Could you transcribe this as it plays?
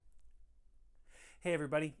Hey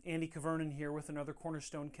everybody, Andy Cavernan here with another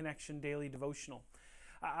Cornerstone Connection Daily Devotional.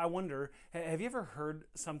 I wonder, have you ever heard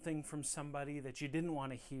something from somebody that you didn't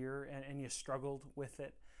want to hear and you struggled with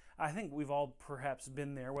it? I think we've all perhaps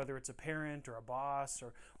been there, whether it's a parent or a boss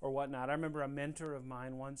or whatnot. I remember a mentor of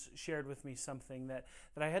mine once shared with me something that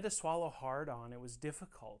I had to swallow hard on. It was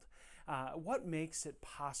difficult. What makes it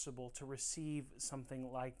possible to receive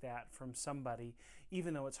something like that from somebody,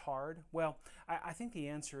 even though it's hard? Well, I think the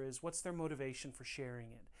answer is, what's their motivation for sharing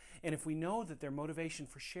it? And if we know that their motivation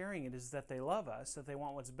for sharing it is that they love us, that they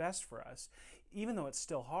want what's best for us, even though it's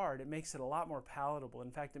still hard, it makes it a lot more palatable.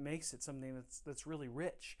 In fact, it makes it something that's really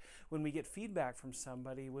rich. When we get feedback from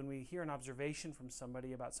somebody, when we hear an observation from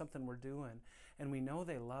somebody about something we're doing, and we know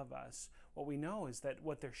they love us, what we know is that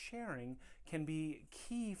what they're sharing can be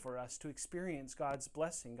key for us to experience God's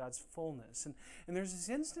blessing, God's fullness. And there's this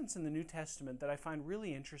instance in the New Testament that I find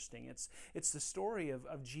really interesting. It's the story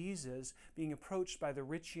of Jesus being approached by the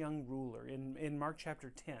rich young ruler in Mark chapter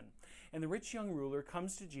 10. And the rich young ruler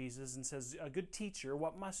comes to Jesus and says, "A good teacher,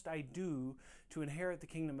 what must I do to inherit the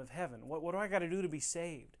kingdom of heaven? What do I got to do to be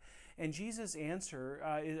saved?" And Jesus' answer,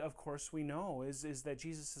 of course, we know is that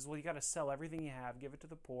Jesus says, "Well, you got to sell everything you have, give it to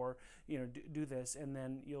the poor, do this, and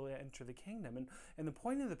then you'll enter the kingdom." And the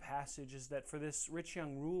point of the passage is that for this rich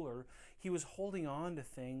young ruler, he was holding on to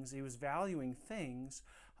things, he was valuing things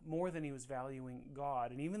more than he was valuing God.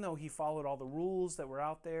 And even though he followed all the rules that were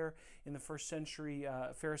out there in the first century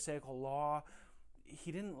Pharisaical law,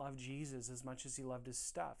 he didn't love Jesus as much as he loved his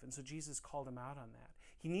stuff. And so Jesus called him out on that.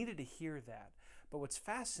 He needed to hear that. But what's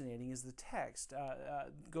fascinating is the text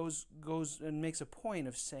goes and makes a point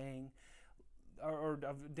of saying, or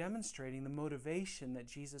of demonstrating the motivation that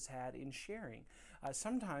Jesus had in sharing.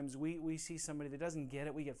 Sometimes we see somebody that doesn't get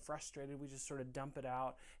it, we get frustrated, we just sort of dump it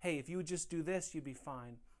out. Hey, if you would just do this, you'd be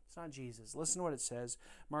fine. It's not Jesus. Listen to what it says,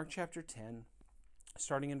 Mark chapter 10.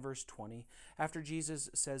 Starting in verse 20, after Jesus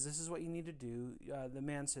says, "This is what you need to do," the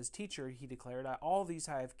man says, "Teacher," he declared, "all these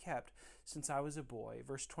I have kept since I was a boy."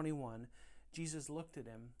 Verse 21, Jesus looked at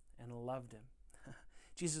him and loved him.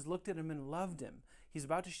 Jesus looked at him and loved him. He's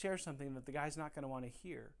about to share something that the guy's not going to want to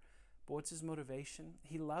hear. But what's his motivation?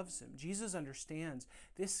 He loves him. Jesus understands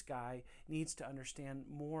this guy needs to understand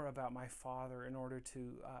more about my Father in order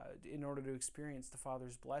to experience the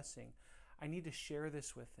Father's blessing. I need to share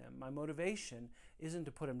this with him. My motivation isn't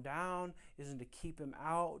to put him down, isn't to keep him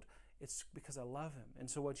out. It's because I love him. And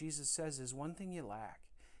so what Jesus says is, one thing you lack.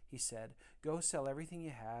 He said, "Go sell everything you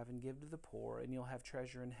have and give to the poor, and you'll have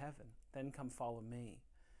treasure in heaven. Then come follow me."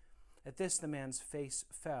 At this, the man's face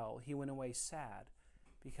fell. He went away sad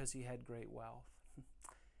because he had great wealth.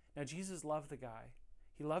 Now, Jesus loved the guy.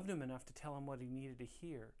 He loved him enough to tell him what he needed to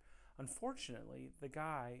hear. Unfortunately, the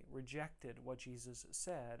guy rejected what Jesus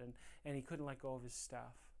said, and he couldn't let go of his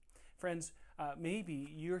stuff. Friends, maybe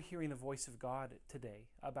you're hearing the voice of God today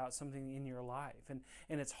about something in your life, and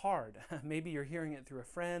it's hard. Maybe you're hearing it through a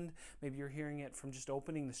friend. Maybe you're hearing it from just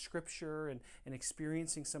opening the Scripture and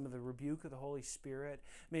experiencing some of the rebuke of the Holy Spirit.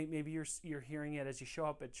 Maybe you're hearing it as you show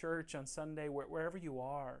up at church on Sunday, wherever you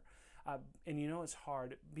are, and you know it's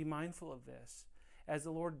hard. Be mindful of this. As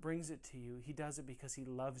the Lord brings it to you, He does it because He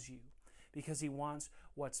loves you, because He wants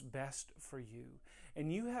what's best for you.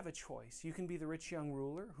 And you have a choice. You can be the rich young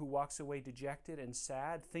ruler who walks away dejected and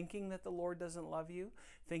sad, thinking that the Lord doesn't love you,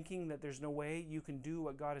 thinking that there's no way you can do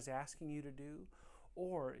what God is asking you to do.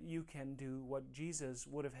 Or you can do what Jesus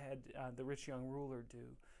would have had the rich young ruler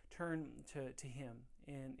do. Turn to Him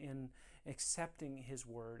in accepting His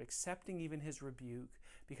word, accepting even His rebuke,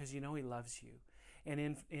 because you know He loves you. And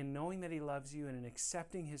in knowing that He loves you and in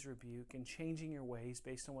accepting His rebuke and changing your ways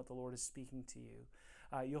based on what the Lord is speaking to you,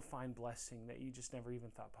 you'll find blessing that you just never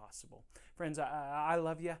even thought possible. Friends, I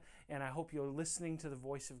love you, and I hope you're listening to the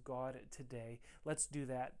voice of God today. Let's do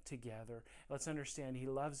that together. Let's understand He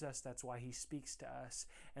loves us. That's why He speaks to us.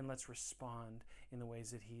 And let's respond in the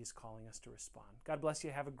ways that He is calling us to respond. God bless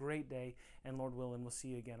you. Have a great day. And Lord willing, we'll see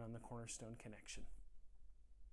you again on the Cornerstone Connection.